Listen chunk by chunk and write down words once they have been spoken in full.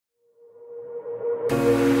Hey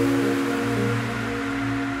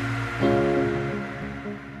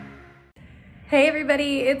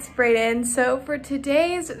everybody, it's Brayden. So for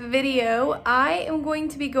today's video, I am going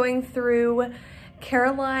to be going through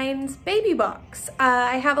Caroline's baby box.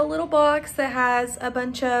 I have a little box that has a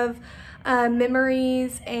bunch of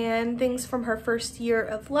memories and things from her first year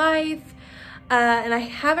of life. And I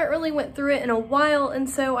haven't really went through it in a while, and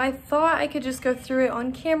so I thought I could just go through it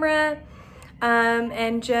on camera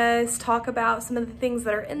and just talk about some of the things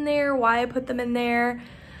that are in there, why I put them in there.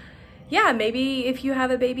 Yeah, maybe if you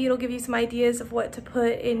have a baby, it'll give you some ideas of what to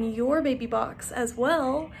put in your baby box as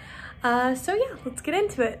well. So yeah, let's get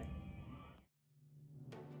into it.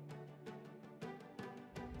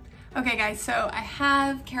 Okay guys, so I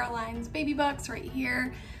have Caroline's baby box right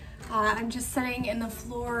here. I'm just sitting in the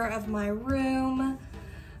floor of my room.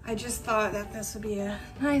 I just thought that this would be a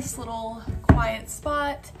nice little quiet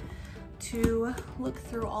spot to look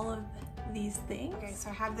through all of these things. Okay,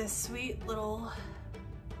 so I have this sweet little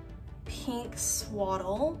pink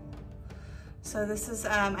swaddle. So this is,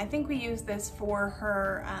 I think we used this for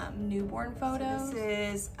her newborn photos. So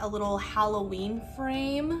this is a little Halloween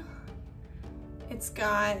frame. It's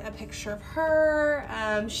got a picture of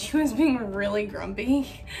her. She was being really grumpy.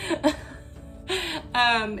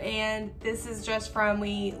 And this is just from,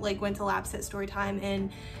 we went to Lapset Storytime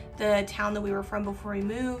in the town that we were from before we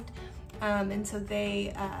moved. And so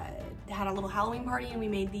they had a little Halloween party and we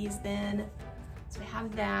made these then. So we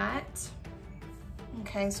have that.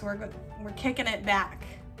 Okay, so we're kicking it back,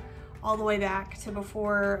 all the way back to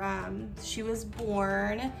before she was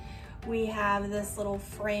born. We have this little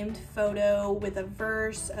framed photo with a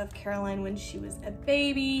verse of Caroline when she was a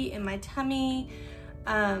baby in my tummy.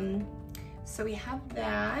 So we have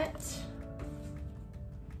that.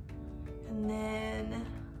 And then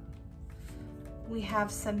we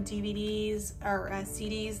have some DVDs or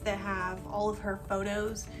CDs that have all of her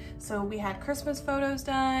photos. So we had Christmas photos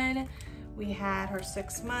done, we had her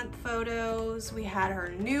 6-month photos, we had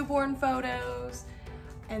her newborn photos,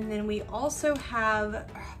 and then we also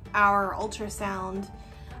have our ultrasound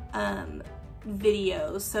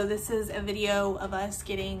videos. So this is a video of us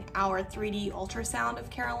getting our 3D ultrasound of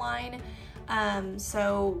Caroline.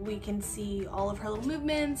 So we can see all of her little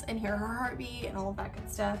movements and hear her heartbeat and all of that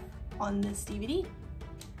good stuff on this DVD.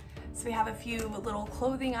 So we have a few little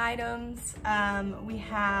clothing items. We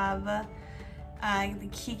have the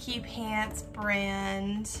Kiki Pants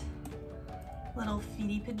brand little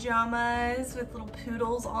feety pajamas with little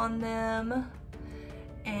poodles on them.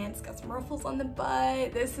 And it's got some ruffles on the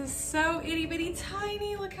butt. This is so itty bitty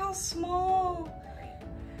tiny, look how small.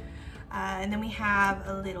 And then we have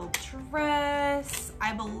a little dress.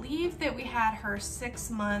 I believe that we had her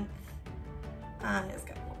 6-month, it's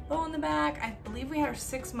got bow in the back. I believe we had our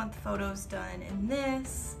 6-month photos done in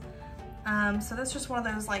this. So that's just one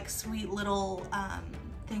of those sweet little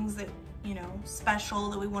things that, you know,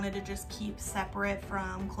 special that we wanted to just keep separate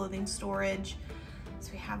from clothing storage.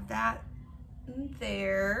 So we have that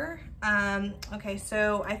there. Okay,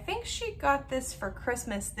 so I think she got this for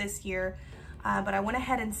Christmas this year, but I went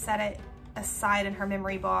ahead and set it aside in her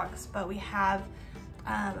memory box. But we have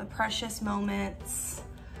a Precious Moments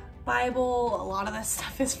Bible. A lot of this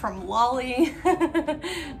stuff is from Lolly,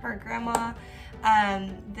 her grandma.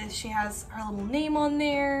 She has her little name on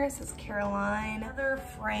there. It says Caroline. Another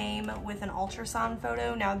frame with an ultrasound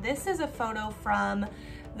photo. Now this is a photo from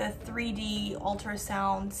the 3D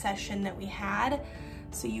ultrasound session that we had.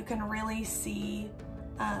 So you can really see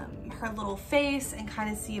her little face and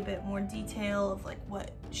kind of see a bit more detail of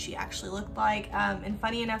what she actually looked like. And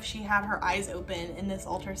funny enough, she had her eyes open in this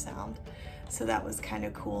ultrasound. So that was kind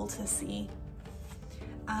of cool to see.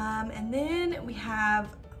 And then we have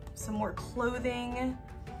some more clothing.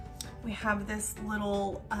 We have this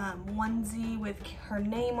little onesie with her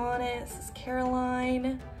name on it. It says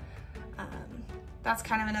Caroline. That's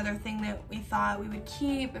kind of another thing that we thought we would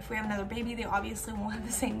keep. If we have another baby, they obviously won't have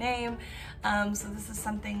the same name. So this is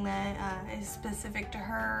something that is specific to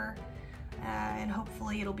her. And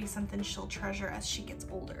hopefully it'll be something she'll treasure as she gets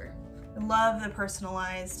older. I love the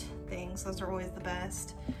personalized things. Those are always the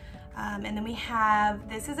best. And then we have,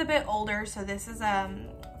 this is a bit older. So this is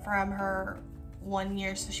from her 1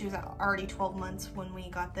 year. So she was already 12 months when we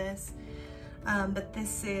got this. But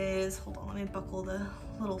this is, hold on, let me buckle the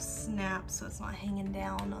little snap so it's not hanging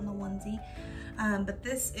down on the onesie. But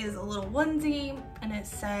this is a little onesie and it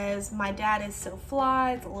says, "My dad is so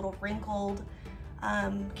fly." It's a little wrinkled.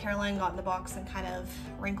 Caroline got in the box and kind of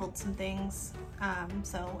wrinkled some things.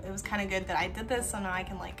 So it was kind of good that I did this, so now I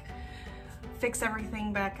can fix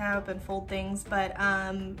everything back up and fold things, but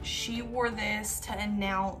she wore this to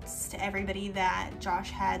announce to everybody that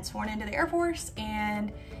Josh had sworn into the Air Force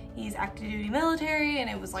and he's active duty military, and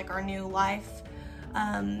it was like our new life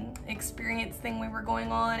experience thing we were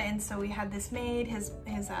going on. And so we had this made. His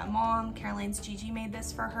mom, Caroline's Gigi, made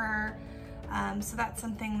this for her. So that's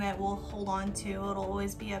something that we'll hold on to. It'll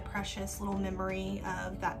always be a precious little memory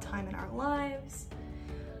of that time in our lives.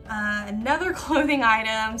 Another clothing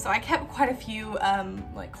item. So I kept quite a few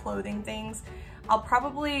like clothing things. I'll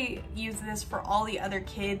probably use this for all the other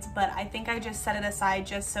kids, but I think I just set it aside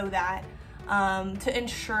just so that to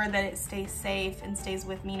ensure that it stays safe and stays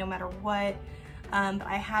with me no matter what. But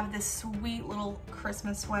I have this sweet little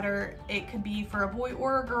Christmas sweater. It could be for a boy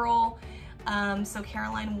or a girl. So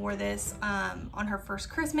Caroline wore this on her first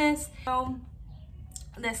Christmas. So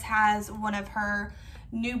this has one of her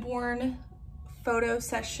newborn photo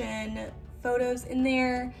session photos in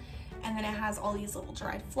there, and then it has all these little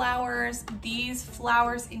dried flowers. These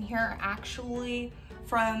flowers in here are actually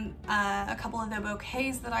from a couple of the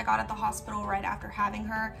bouquets that I got at the hospital right after having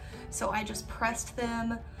her. So I just pressed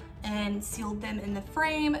them and sealed them in the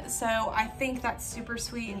frame. So I think that's super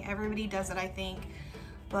sweet, and everybody does it, I think.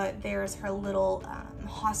 But there's her little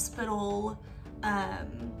hospital,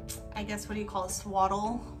 I guess, what do you call it,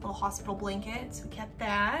 swaddle, little hospital blanket. So we kept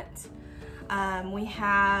that. We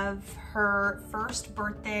have her first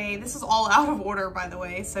birthday. This is all out of order, by the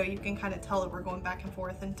way, so you can kind of tell that we're going back and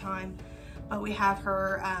forth in time. But we have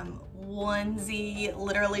her onesie,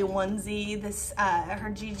 literally onesie. This,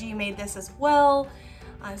 her Gigi made this as well.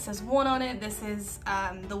 It says 1 on it. This is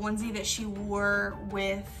the onesie that she wore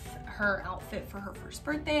with her outfit for her first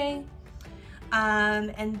birthday.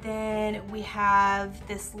 And then we have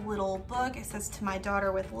this little book. It says, "To my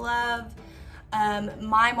daughter with love."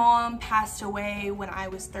 My mom passed away when I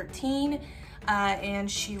was 13, and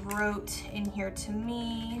she wrote in here to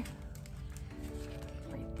me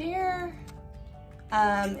right there.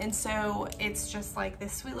 And so it's just like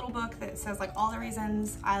this sweet little book that says like all the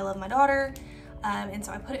reasons I love my daughter. And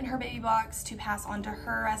so I put it in her baby box to pass on to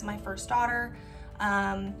her as my first daughter,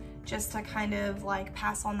 just to kind of like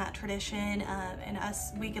pass on that tradition, and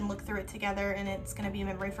we can look through it together, and it's gonna be a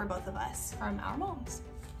memory for both of us from our moms.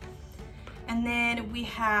 And then we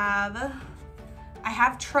have, I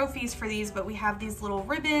have trophies for these, but we have these little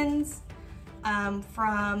ribbons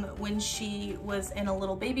from when she was in a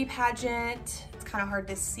little baby pageant. It's kind of hard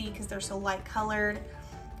to see because they're so light colored,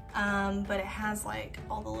 but it has like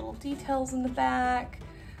all the little details in the back.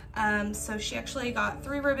 So she actually got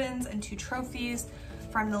 3 ribbons and 2 trophies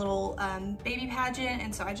from the little baby pageant,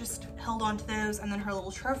 and so I just held on to those, and then her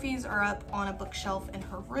little trophies are up on a bookshelf in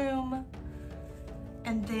her room.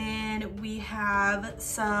 And then we have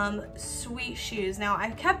some sweet shoes. Now,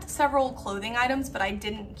 I've kept several clothing items, but I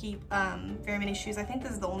didn't keep very many shoes. I think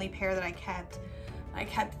this is the only pair that I kept. I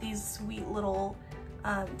kept these sweet little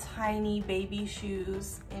tiny baby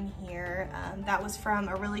shoes in here. That was from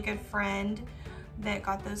a really good friend that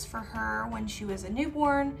got those for her when she was a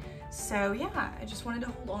newborn. So yeah, I just wanted to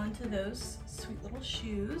hold on to those sweet little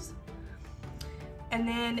shoes. And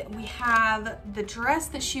then we have the dress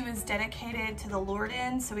that she was dedicated to the Lord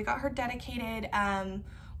in. So we got her dedicated.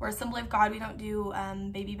 We're Assembly of God. We don't do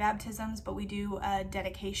baby baptisms, but we do a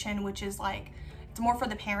dedication, which is like, it's more for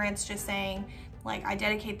the parents, just saying like, I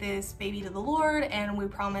dedicate this baby to the Lord, and we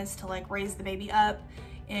promise to like raise the baby up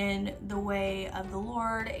in the way of the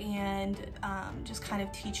Lord, and just kind of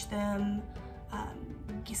teach them,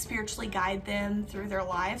 spiritually guide them through their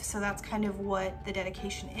life. So that's kind of what the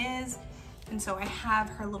dedication is. And so I have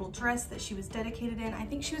her little dress that she was dedicated in. I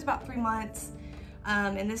think she was about 3 months.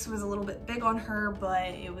 And this was a little bit big on her, but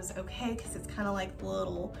it was okay because it's kind of like the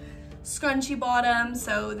little scrunchy bottom.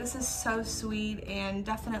 So this is so sweet, and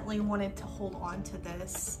definitely wanted to hold on to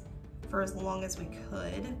this for as long as we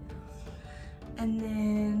could. And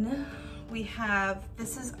then we have,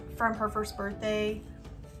 this is from her first birthday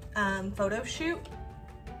photo shoot.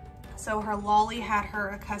 So her Lolly had her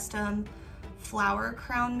a custom flower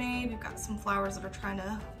crown made. We've got some flowers that are trying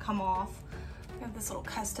to come off. We have this little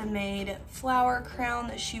custom made flower crown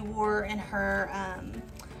that she wore in her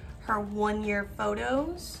her 1-year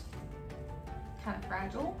photos. Kind of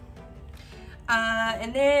fragile.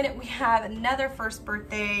 And then we have another first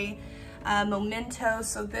birthday memento.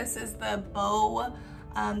 So this is the bow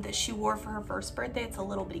that she wore for her first birthday. It's a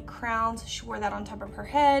little bitty crown. So she wore that on top of her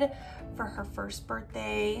head for her first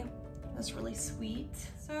birthday. That's really sweet.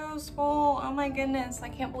 So small, oh my goodness. I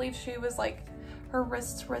can't believe she was like, her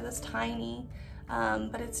wrists were this tiny.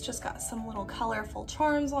 But it's just got some little colorful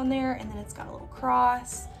charms on there, and then it's got a little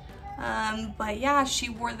cross. But yeah, she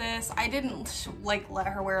wore this. I didn't like let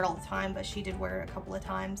her wear it all the time, but she did wear it a couple of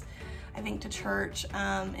times, I think, to church,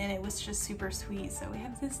 and it was just super sweet. So we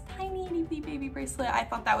have this tiny itty bitty baby bracelet. I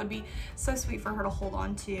thought that would be so sweet for her to hold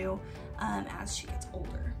on to as she gets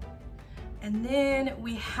older. And then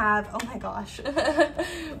we have, oh my gosh,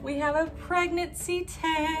 we have a pregnancy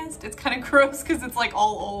test. It's kind of gross because it's like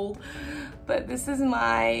all old, but this is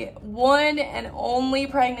my one and only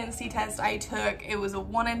pregnancy test I took. It was a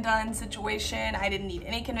one and done situation. I didn't need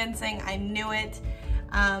any convincing. I knew it.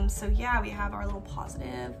 So yeah, we have our little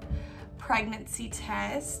positive pregnancy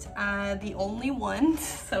test, the only one,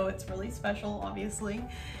 so it's really special, obviously.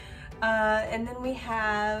 And then we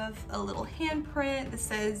have a little handprint that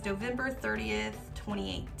says November 30th,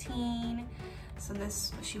 2018. So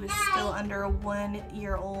this, she was still under 1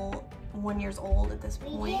 years old at this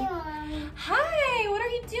point. Hi, what are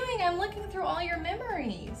you doing? I'm looking through all your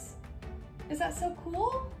memories. Is that so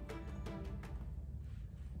cool?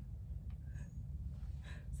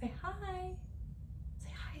 Say hi. Say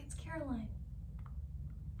hi, it's Caroline.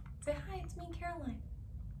 Say hi, it's me, Caroline.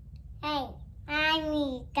 Hey, I'm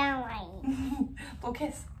me, Caroline. Blow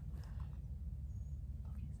kiss.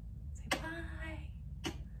 Say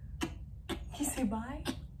bye. You say bye?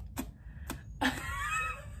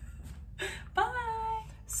 Bye.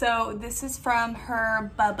 So this is from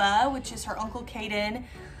her Bubba, which is her Uncle Caden.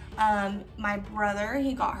 My brother,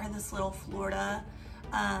 he got her this little Florida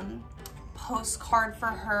postcard for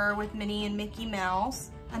her with Minnie and Mickey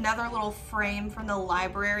Mouse. Another little frame from the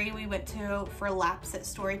library we went to for laps at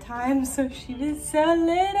story time. So she was so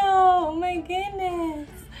little, oh my goodness.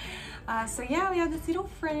 So yeah, we have this little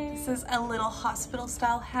frame. This is a little hospital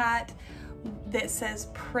style hat that says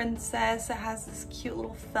princess. It has this cute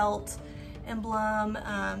little felt emblem.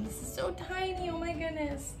 This is so tiny, oh my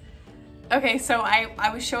goodness. Okay, so I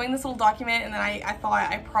was showing this little document, and then I thought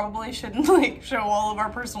I probably shouldn't like show all of our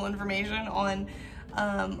personal information on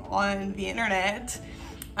the internet.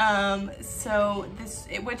 So this,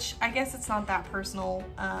 which I guess it's not that personal.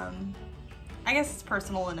 I guess it's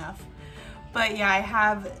personal enough. But yeah, I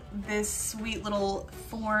have this sweet little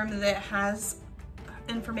form that has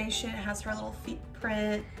information. It has her little feet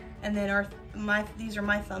print, and then these are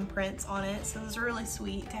my thumbprints on it. So those are really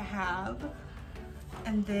sweet to have.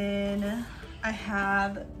 And then I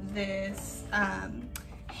have this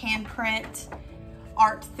handprint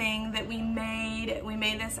art thing that we made. We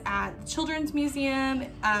made this at the Children's Museum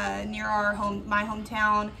near my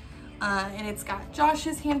hometown. And it's got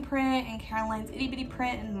Josh's handprint and Caroline's itty bitty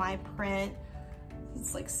print and my print.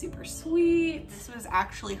 It's like super sweet. This was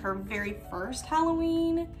actually her very first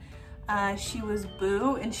Halloween. She was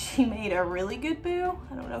Boo, and she made a really good Boo.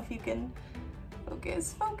 I don't know if you can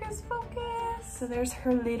focus. So there's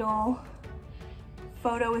her little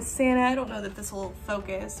photo with Santa. I don't know that this will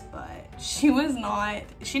focus, but she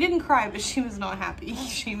didn't cry, but she was not happy.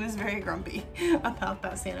 She was very grumpy about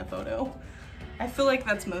that Santa photo. I feel like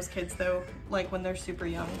that's most kids though, like when they're super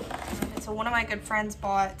young. So one of my good friends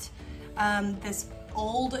bought this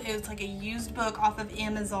it was like a used book off of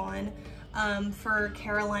Amazon for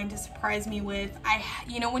Caroline to surprise me with.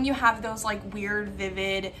 You know when you have those like weird,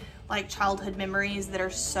 vivid, like childhood memories that are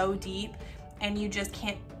so deep and you just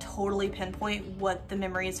can't totally pinpoint what the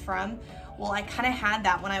memory is from? Well, I kind of had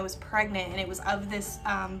that when I was pregnant, and it was of this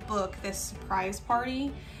book, this Surprise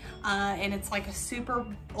Party. And it's like a super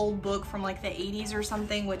old book from like the 80s or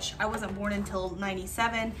something, which I wasn't born until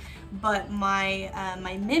 97, but my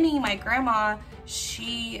Minnie, my grandma,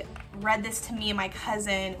 she read this to me and my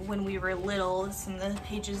cousin when we were little, some of the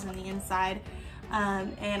pages in the inside.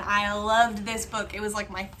 And I loved this book. It was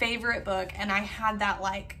like my favorite book, and I had that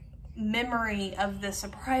like memory of the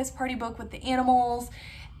Surprise Party book with the animals,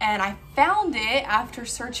 and I found it after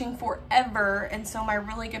searching forever. And so my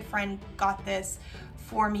really good friend got this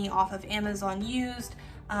for me off of Amazon used,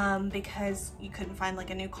 because you couldn't find like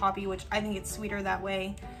a new copy, which I think it's sweeter that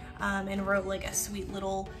way, and wrote like a sweet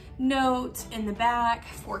little note in the back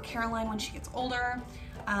for Caroline when she gets older.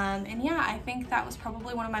 And yeah, I think that was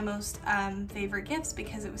probably one of my most favorite gifts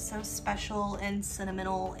because it was so special and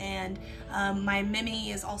sentimental, and my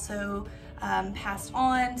Mimi is also passed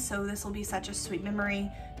on, so this will be such a sweet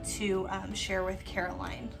memory to share with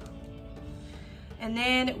Caroline. And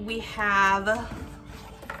then we have,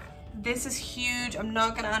 this is huge. I'm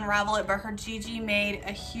not gonna unravel it, but her Gigi made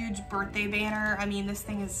a huge birthday banner. I mean, this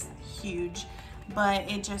thing is huge, but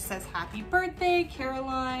it just says happy birthday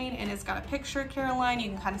Caroline, and it's got a picture of Caroline. You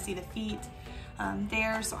can kind of see the feet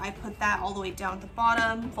there. So I put that all the way down at the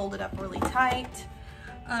bottom, folded up really tight.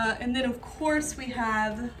 And then of course we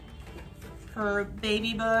have her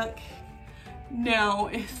baby book, Now,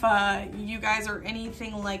 if you guys are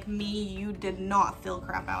anything like me, you did not fill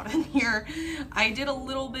crap out in here. I did a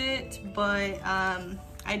little bit, but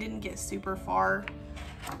I didn't get super far.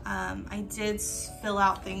 I did fill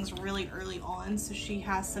out things really early on, so she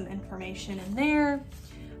has some information in there.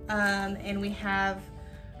 And we have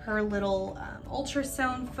her little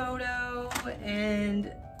ultrasound photo,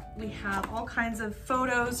 and we have all kinds of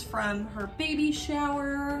photos from her baby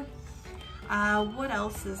shower. What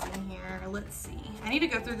else is in here? Let's see. I need to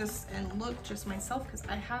go through this and look just myself because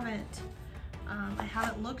I haven't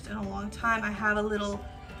looked in a long time. I have a little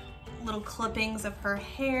clippings of her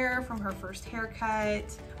hair from her first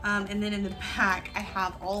haircut. And then in the back, I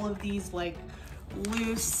have all of these like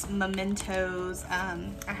loose mementos.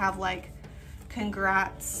 I have like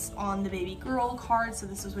congrats on the baby girl card. So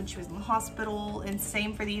this was when she was in the hospital, and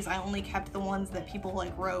same for these. I only kept the ones that people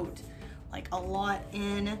like wrote like a lot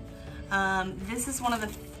in. This is one of the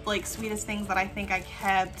like sweetest things that I think I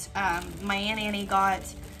kept. My Aunt Annie got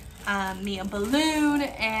me a balloon,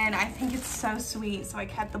 and I think it's so sweet, so I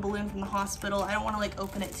kept the balloon from the hospital. I don't want to like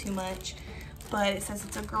open it too much, but it says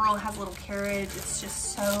it's a girl, it has a little carriage. It's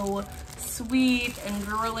just so sweet and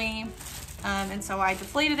girly, and so I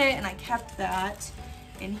deflated it and I kept that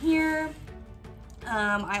in here.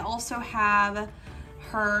 I also have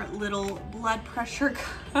her little blood pressure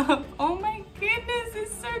cup. Oh my goodness,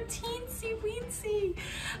 it's so teensy weensy.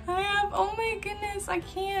 I have, oh my goodness, I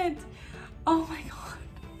can't. Oh my God,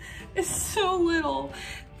 it's so little.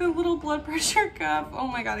 The little blood pressure cup. Oh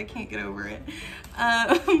my God, I can't get over it.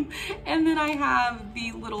 And then I have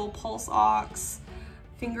the little pulse ox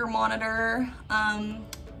finger monitor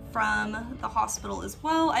from the hospital as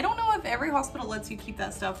well. I don't know if every hospital lets you keep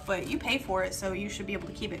that stuff, but you pay for it, so you should be able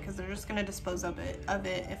to keep it because they're just gonna dispose of it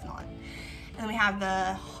if not. And then we have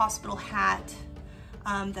the hospital hat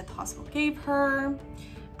that the hospital gave her.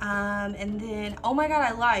 And then, oh my God,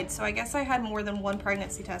 I lied. So I guess I had more than one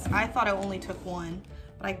pregnancy test. I thought I only took one,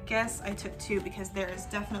 but I guess I took two because there is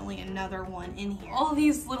definitely another one in here. All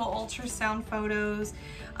these little ultrasound photos.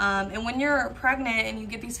 And when you're pregnant and you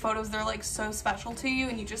get these photos, they're like so special to you,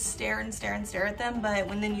 and you just stare and stare and stare at them. But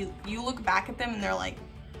when then you look back at them and they're like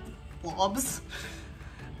blobs.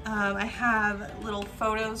 I have little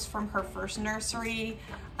photos from her first nursery,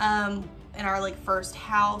 in our like first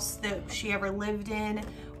house that she ever lived in,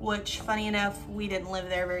 which funny enough, we didn't live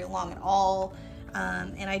there very long at all.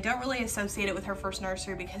 And I don't really associate it with her first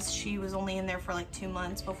nursery because she was only in there for like 2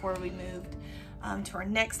 months before we moved to our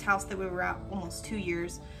next house that we were at almost 2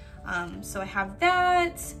 years. So I have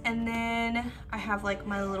that, and then I have like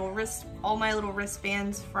all my little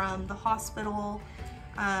wristbands from the hospital.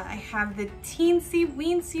 I have the teensy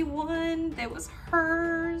weensy one that was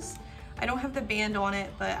hers. I don't have the band on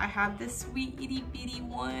it, but I have this sweet itty bitty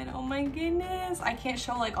one. Oh my goodness. I can't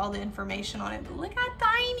show like all the information on it, but look how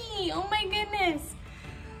tiny. Oh my goodness.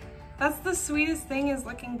 That's the sweetest thing, is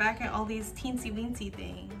looking back at all these teensy weensy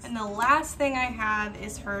things. And the last thing I have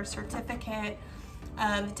is her certificate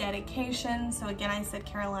of dedication. So again, I said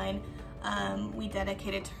Caroline, we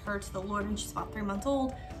dedicated her to the Lord when she's about 3 months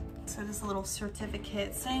old. So this little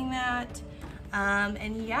certificate saying that.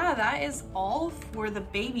 And yeah, that is all for the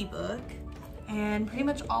baby book, and pretty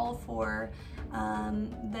much all for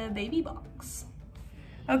the baby box.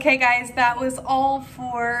 Okay guys, that was all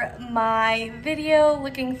for my video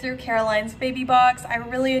looking through Caroline's baby box. I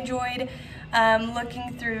really enjoyed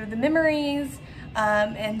looking through the memories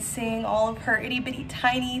and seeing all of her itty bitty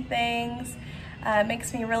tiny things.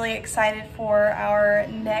 Makes me really excited for our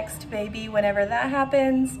next baby whenever that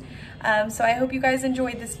happens. So I hope you guys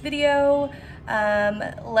enjoyed this video.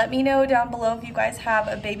 Let me know down below if you guys have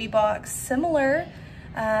a baby box similar,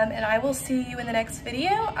 and I will see you in the next video.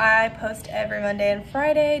 I post every Monday and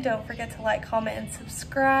Friday. Don't forget to like, comment, and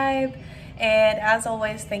subscribe. And as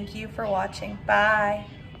always, thank you for watching. Bye.